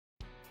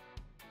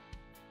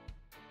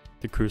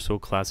The Krusell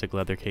Classic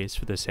Leather Case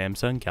for the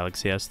Samsung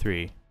Galaxy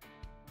S3.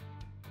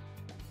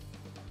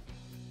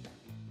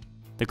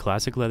 The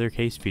Classic Leather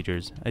Case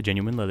features a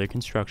genuine leather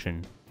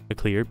construction, a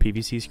clear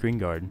PVC screen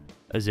guard,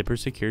 a zipper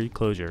secured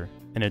closure,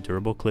 and a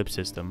durable clip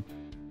system.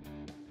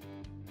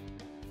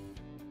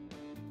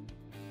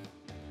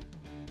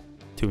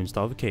 To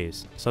install the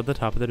case, slide the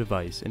top of the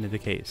device into the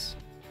case,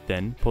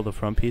 then pull the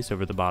front piece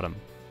over the bottom.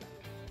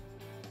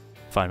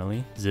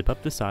 Finally, zip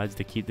up the sides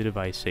to keep the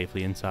device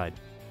safely inside.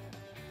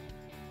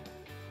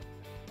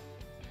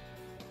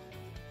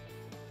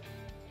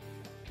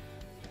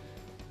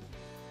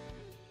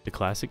 The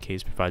Classic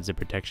case provides the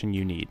protection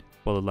you need,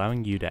 while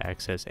allowing you to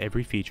access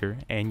every feature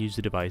and use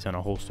the device on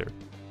a holster.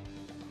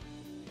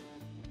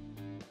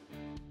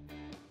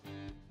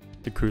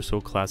 The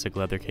Krusell Classic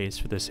Leather Case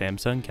for the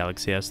Samsung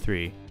Galaxy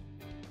S3.